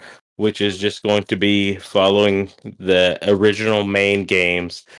Pokemon, which is just going to be following the original main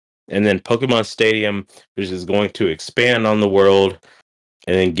games, and then Pokemon Stadium, which is going to expand on the world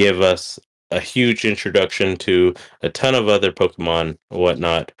and then give us a huge introduction to a ton of other Pokemon and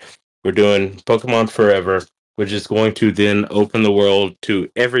whatnot. We're doing Pokemon Forever, which is going to then open the world to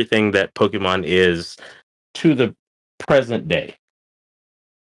everything that Pokemon is to the present day,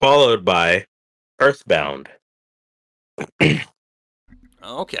 followed by Earthbound. Okay,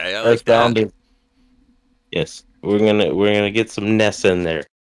 I like that. Earthbound is yes. We're gonna get some Ness in there.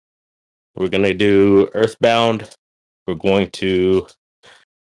 We're gonna do Earthbound. We're going to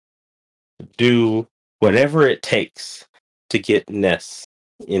do whatever it takes to get Ness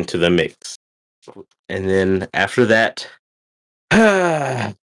into the mix. And then after that,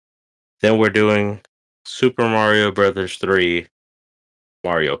 then we're doing Super Mario Brothers 3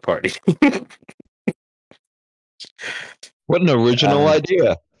 Mario Party. What an original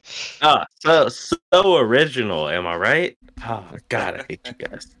idea! So original, am I right? Oh God, I hate you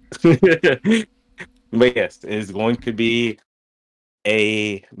guys. But yes, it's going to be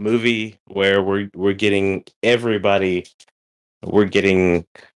a movie where we're getting everybody. We're getting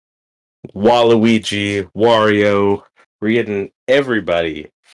Waluigi, Wario. We're getting everybody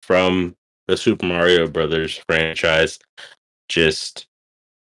from the Super Mario Brothers franchise just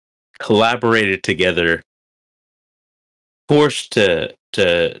collaborated together, forced to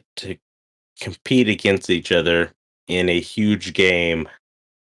compete against each other in a huge game.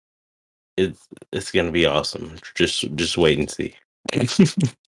 It's gonna be awesome. Just wait and see.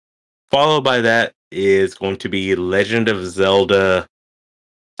 Followed by that is going to be Legend of Zelda.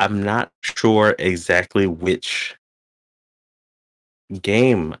 I'm not sure exactly which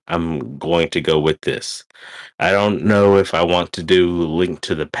game I'm going to go with this. I don't know if I want to do Link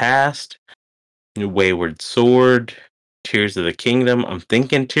to the Past, Wayward Sword, Tears of the Kingdom. I'm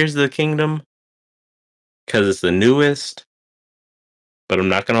thinking Tears of the Kingdom because it's the newest, but I'm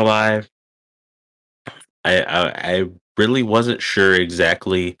not gonna lie. I really wasn't sure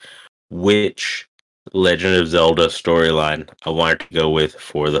exactly which Legend of Zelda storyline I wanted to go with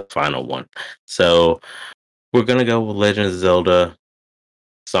for the final one. So we're gonna go with Legend of Zelda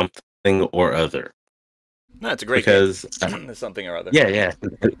something or other That's a great game. because There's something or other. yeah,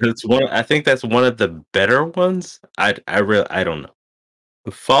 it's one. I think that's one of the better ones. I don't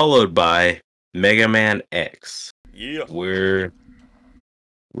know. Followed by Mega Man X. Yeah. We're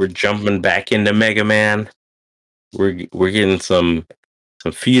we're jumping back into Mega Man. We're getting some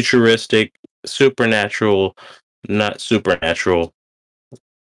futuristic, supernatural, not supernatural,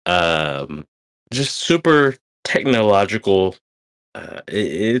 um, just super technological.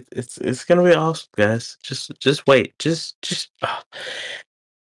 It's gonna be awesome, guys. Just wait.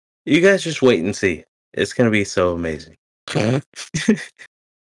 You guys just wait and see. It's gonna be so amazing.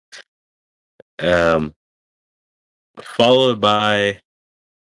 um, Followed by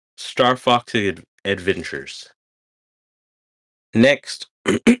Star Fox Adventures. Next,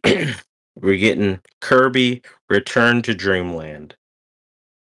 we're getting Kirby Return to Dreamland.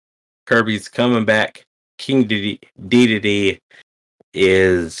 Kirby's coming back. King Dedede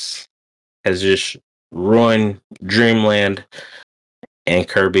is has just ruined Dreamland, and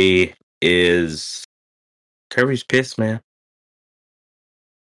Kirby's pissed, man.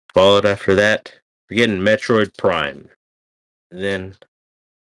 Followed after that, we're getting Metroid Prime. Then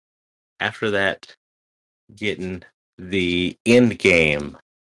after that, getting the end game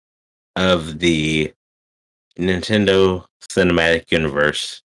of the Nintendo Cinematic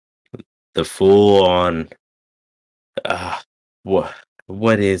Universe, the full on. Uh, what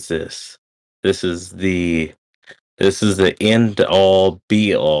what is this? This is the this is the end all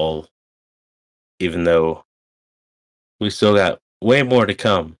be all. Even though we still got way more to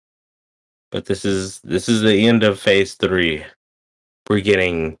come, but this is the end of Phase 3. We're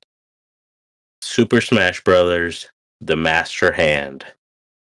getting Super Smash Brothers: The Master Hand,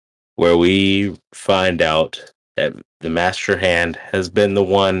 where we find out that the Master Hand has been the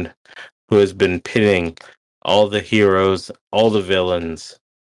one who has been pitting all the heroes, all the villains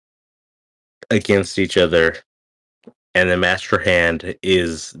against each other, and the Master Hand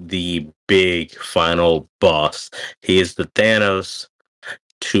is the big final boss. He is the Thanos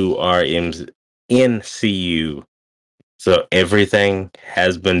to our NCU. So everything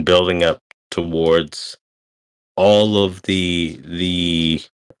has been building up towards all of the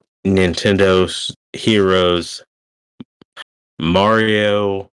Nintendo's heroes: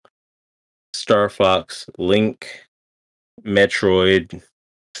 Mario, Star Fox, Link, Metroid,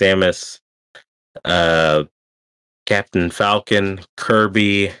 Samus, uh, Captain Falcon,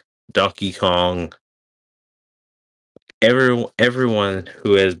 Kirby, Donkey Kong, everyone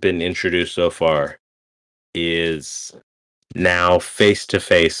who has been introduced so far is now face to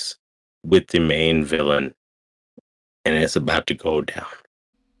face with the main villain, and it's about to go down.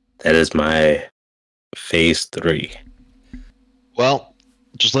 That is my phase 3. Well,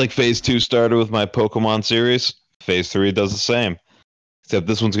 just like Phase 2 started with my Pokemon series, Phase 3 does the same. Except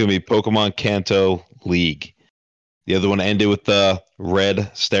this one's going to be Pokemon Kanto League. The other one ended with the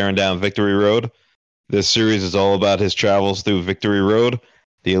Red staring down Victory Road. This series is all about his travels through Victory Road,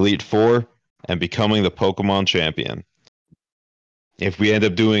 the Elite Four, and becoming the Pokemon champion. If we end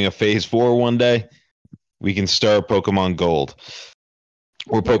up doing a Phase 4 one day, we can start Pokemon Gold.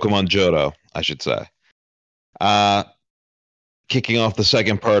 Or Pokemon Johto, I should say. Kicking off the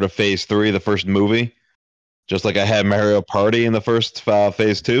second part of Phase 3, the first movie, just like I had Mario Party in the first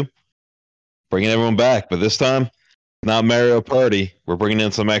Phase 2, bringing everyone back. But this time, not Mario Party. We're bringing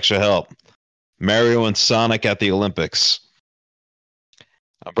in some extra help. Mario and Sonic at the Olympics.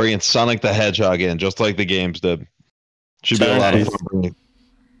 I'm bringing Sonic the Hedgehog in, just like the games did. Should be a lot of fun.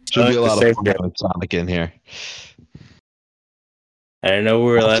 Should be a lot of fun with Sonic in here. I didn't know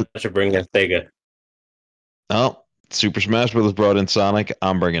we were allowed to bring in Sega. Oh, Super Smash Bros. Brought in Sonic.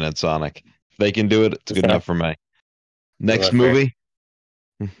 I'm bringing in Sonic. If they can do it, it's good enough for me. Next movie,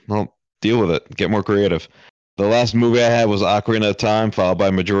 well, deal with it. Get more creative. The last movie I had was Ocarina of Time, followed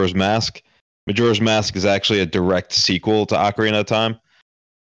by Majora's Mask. Majora's Mask is actually a direct sequel to Ocarina of Time.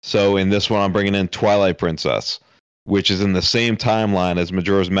 So in this one, I'm bringing in Twilight Princess, which is in the same timeline as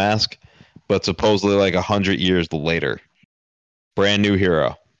Majora's Mask, but supposedly like 100 years later. Brand new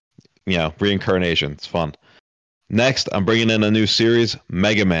hero. You know, reincarnation. It's fun. Next, I'm bringing in a new series,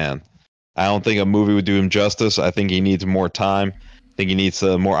 Mega Man. I don't think a movie would do him justice. I think he needs more time. I think he needs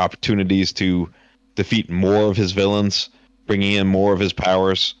more opportunities to defeat more of his villains, bringing in more of his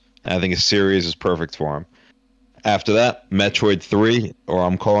powers. And I think a series is perfect for him. After that, Metroid 3, or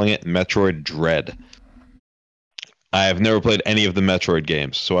I'm calling it Metroid Dread. I have never played any of the Metroid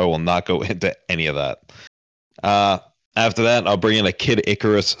games, so I will not go into any of that. After that, I'll bring in a Kid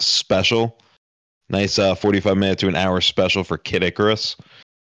Icarus special. Nice 45-minute to an hour special for Kid Icarus.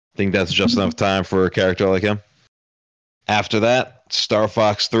 I think that's just enough time for a character like him. After that, Star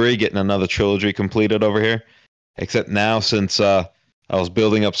Fox 3, getting another trilogy completed over here. Except now, since I was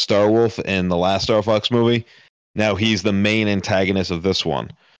building up Star Wolf in the last Star Fox movie, now he's the main antagonist of this one.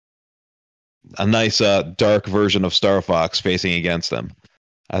 A nice dark version of Star Fox facing against them.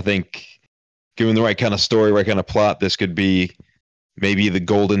 I think, given the right kind of story, right kind of plot, this could be maybe the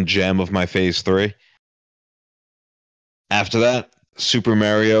golden gem of my Phase 3. After that, Super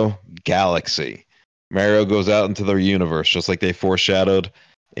Mario Galaxy. Mario goes out into the universe, just like they foreshadowed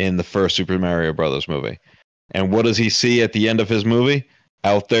in the first Super Mario Brothers movie. And what does he see at the end of his movie?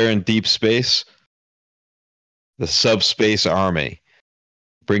 Out there in deep space, the Subspace Army.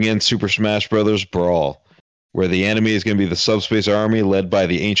 Bring in Super Smash Bros. Brawl, where the enemy is going to be the Subspace Army led by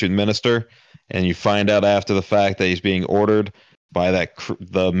the Ancient Minister, and you find out after the fact that he's being ordered by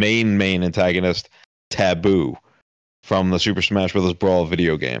the main antagonist, Taboo, from the Super Smash Bros. Brawl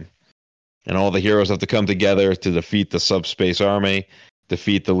video game. And all the heroes have to come together to defeat the Subspace Army,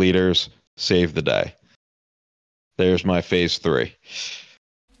 defeat the leaders, save the day. There's my Phase 3.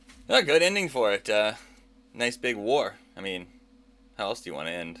 A good ending for it. Nice big war. I mean, how else do you want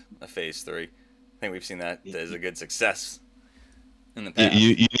to end a Phase 3? I think we've seen that as a good success in the past.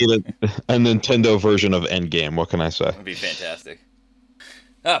 You need a Nintendo version of Endgame. What can I say? That would be fantastic.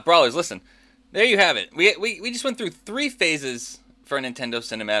 Brawlers, listen. There you have it. We just went through 3 phases for a Nintendo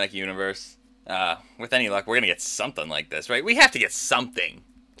Cinematic Universe. With any luck, we're going to get something like this, right? We have to get something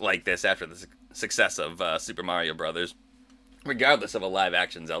like this after the success of Super Mario Brothers, regardless of a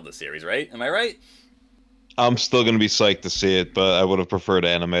live-action Zelda series, right? Am I right? I'm still going to be psyched to see it, but I would have preferred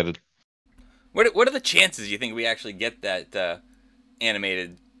animated. What are the chances you think we actually get that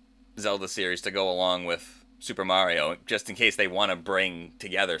animated Zelda series to go along with Super Mario, just in case they want to bring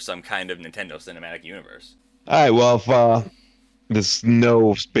together some kind of Nintendo Cinematic Universe? All right, well, if there's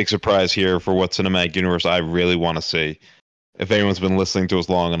no big surprise here for what Cinematic Universe I really want to see, if anyone's been listening to us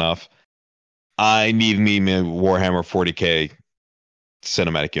long enough, I need me Warhammer 40k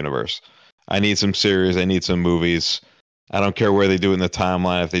Cinematic Universe. I need some series, I need some movies. I don't care where they do it in the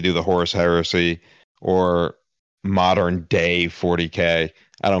timeline, if they do the Horus Heresy or modern day 40k.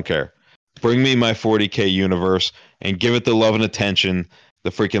 I don't care. Bring me my 40k universe and give it the love and attention the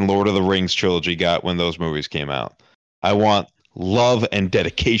freaking Lord of the Rings trilogy got when those movies came out. I want love and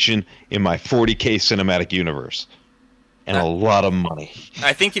dedication in my 40k cinematic universe. And a lot of money.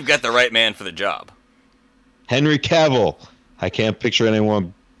 I think you've got the right man for the job. Henry Cavill. I can't picture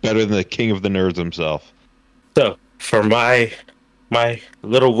anyone better than the king of the nerds himself. So for my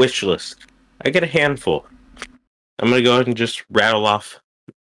little wish list, I get a handful. I'm gonna go ahead and just rattle off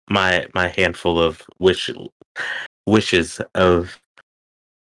my handful of wishes of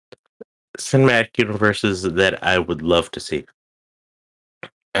cinematic universes that I would love to see.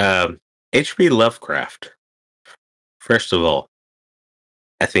 Um, H.P. Lovecraft, first of all,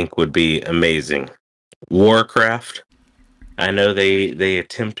 I think would be amazing. Warcraft. I know they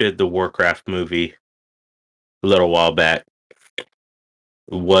attempted the Warcraft movie a little while back.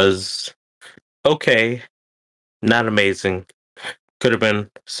 Was okay, not amazing. Could have been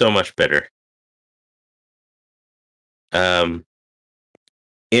so much better. In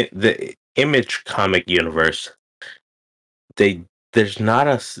the Image comic universe, they there's not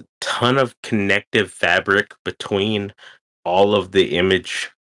a ton of connective fabric between all of the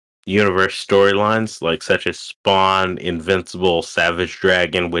Image universe storylines, like such as Spawn, Invincible, Savage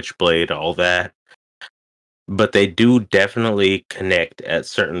Dragon, Witchblade, all that. But they do definitely connect at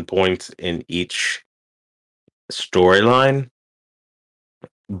certain points in each storyline.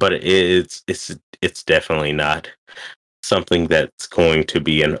 But it's definitely not something that's going to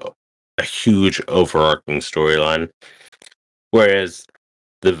be a huge overarching storyline. Whereas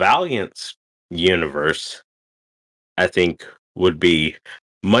the Valiant's universe, I think, would be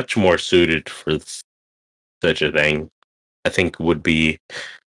much more suited for such a thing. I think would be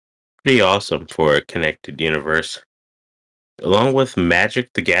pretty awesome for a connected universe, along with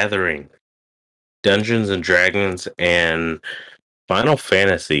Magic the Gathering, Dungeons and Dragons, and Final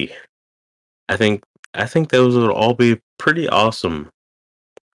Fantasy. I think I think those would all be pretty awesome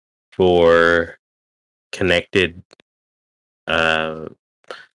for connected uh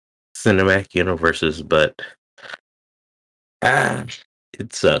cinematic universes, but ah,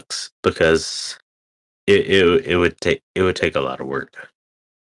 it sucks because it would take a lot of work.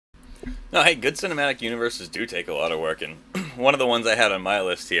 No, hey, good cinematic universes do take a lot of work, and one of the ones I had on my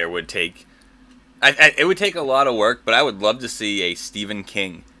list here would take. It would take a lot of work, but I would love to see a Stephen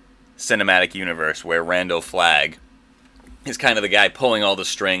King cinematic universe where Randall Flagg is kind of the guy pulling all the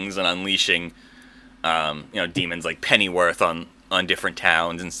strings and unleashing, demons like Pennyworth on different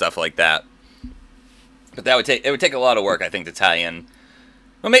towns and stuff like that. But it would take a lot of work, I think, to tie in.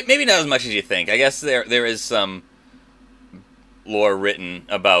 Well, maybe not as much as you think. I guess there is some lore written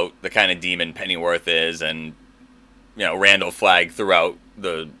about the kind of demon Pennyworth is, and Randall Flagg throughout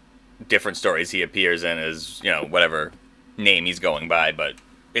the different stories he appears in as whatever name he's going by, but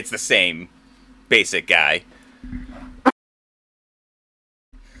it's the same basic guy.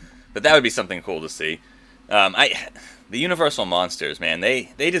 But that would be something cool to see. The Universal monsters, man, they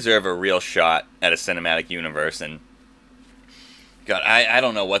deserve a real shot at a cinematic universe, and God, I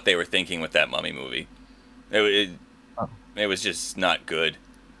don't know what they were thinking with that Mummy movie. It was just not good.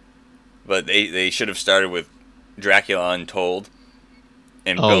 But they should have started with Dracula Untold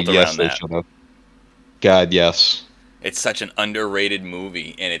and Oh built yes, around they that. should have. God, yes, It's such an underrated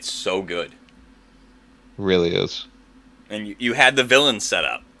movie, and it's so good. really is. And you had the villain set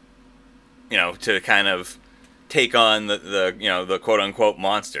up, to kind of take on the quote unquote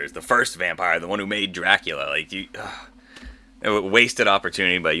monsters. The first vampire, the one who made Dracula. A wasted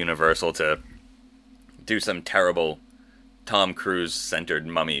opportunity by Universal to do some terrible Tom Cruise centered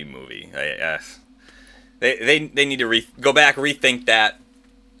mummy movie. They need to go back, rethink that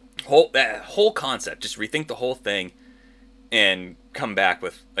whole concept. Just rethink the whole thing and come back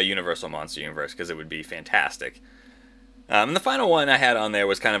with a Universal Monster Universe, because it would be fantastic. And the final one I had on there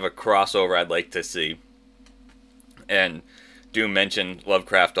was kind of a crossover I'd like to see. And Doom mentioned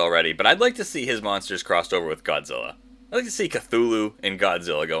Lovecraft already, but I'd like to see his monsters crossed over with Godzilla. I'd like to see Cthulhu and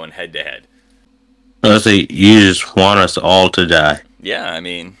Godzilla going head to head. Let's say you just want us all to die. Yeah, I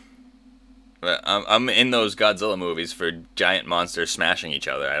mean, I'm in those Godzilla movies for giant monsters smashing each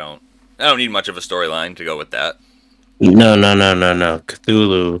other. I don't need much of a storyline to go with that. No, no, no, no, no.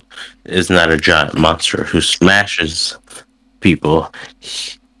 Cthulhu is not a giant monster who smashes people.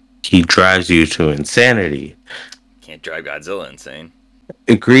 He drives you to insanity. Can't drive Godzilla insane.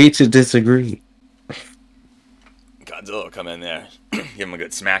 Agree to disagree. Godzilla will come in there, give him a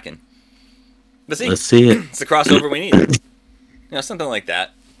good smacking. But see, Let's see it. it's the crossover we need. Something like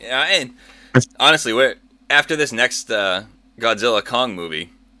that. Yeah, and honestly, after this next Godzilla Kong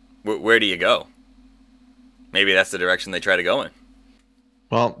movie, where do you go? Maybe that's the direction they try to go in.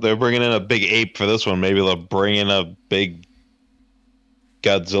 Well, they're bringing in a big ape for this one. Maybe they'll bring in a big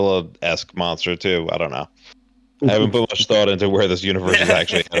Godzilla-esque monster too. I don't know. I haven't put much thought into where this universe is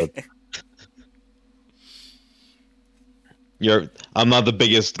actually headed. I'm not the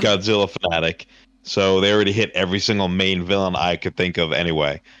biggest Godzilla fanatic, So they already hit every single main villain I could think of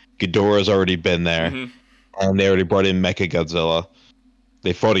anyway. Ghidorah's already been there, and they already brought in Mechagodzilla.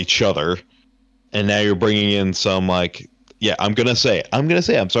 They fought each other, and now you're bringing in some like, yeah, I'm gonna say,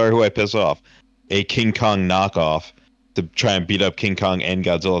 I'm sorry who I piss off, a King Kong knockoff to try and beat up King Kong and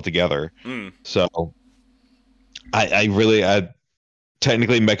Godzilla together. So I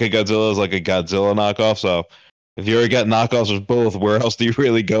technically Mechagodzilla is like a Godzilla knockoff. So if you already got knockoffs of both, where else do you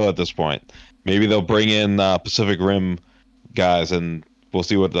really go at this point? Maybe they'll bring in Pacific Rim guys, and we'll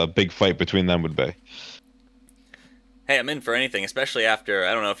see what the big fight between them would be. Hey, I'm in for anything, especially after,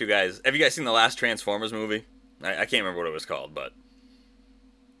 I don't know if you guys, have you guys seen the last Transformers movie? I can't remember what it was called, but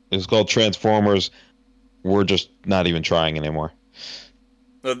It's called Transformers. We're just not even trying anymore.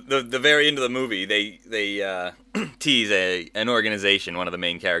 the very end of the movie, they tease an organization. One of the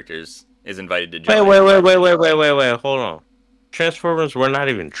main characters is invited to join. Wait. Hold on. Transformers, we're not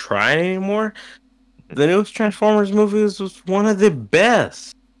even trying anymore? The newest Transformers movies was one of the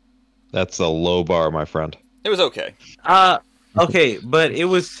best. That's the low bar, my friend. It was okay. Okay, but it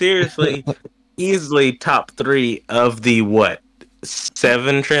was seriously easily top 3 of the what?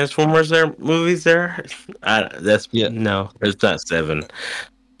 7 Transformers there movies there? No, there's not 7.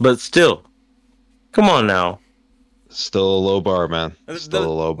 But still, come on now. Still a low bar, man. Still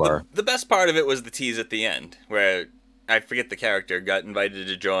a low bar. The best part of it was the tease at the end, where I forget the character got invited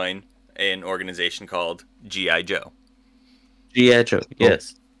to join an organization called G.I. Joe. G.I. Joe,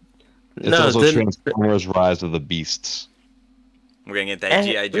 yes. It's also Transformers Rise of the Beasts. We're gonna get that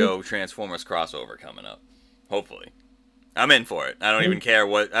G.I. Joe Transformers crossover coming up. Hopefully. I'm in for it. I don't even care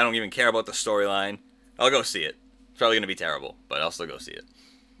about the storyline. I'll go see it. It's probably gonna be terrible, but I'll still go see it.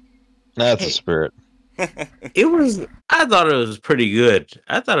 That's the spirit. I thought it was pretty good.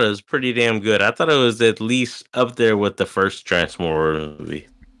 I thought it was pretty damn good. I thought it was at least up there with the first Transformers movie.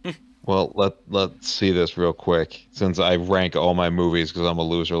 Well, let's see this real quick, since I rank all my movies because I'm a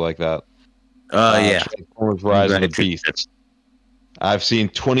loser like that. Yeah. Transformers Rise of the Beasts. I've seen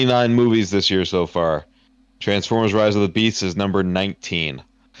 29 movies this year so far. Transformers Rise of the Beasts is number 19.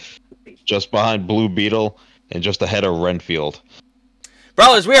 Just behind Blue Beetle and just ahead of Renfield.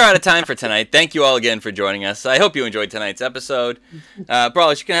 Brawlers, we are out of time for tonight. Thank you all again for joining us. I hope you enjoyed tonight's episode.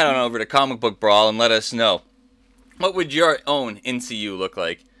 Brawlers, you can head on over to Comic Book Brawl and let us know, what would your own NCU look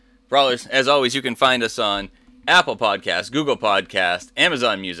like? Brawlers, as always, you can find us on Apple Podcasts, Google Podcasts,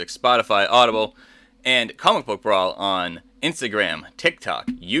 Amazon Music, Spotify, Audible, and Comic Book Brawl on Instagram, TikTok,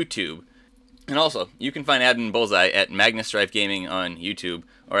 YouTube. And also, you can find Admin Bullseye at Magnastrife Gaming on YouTube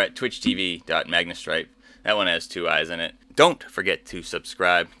or at twitchtv.magnastrife. That one has 2 eyes in it. Don't forget to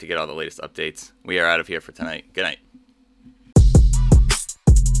subscribe to get all the latest updates. We are out of here for tonight. Good night.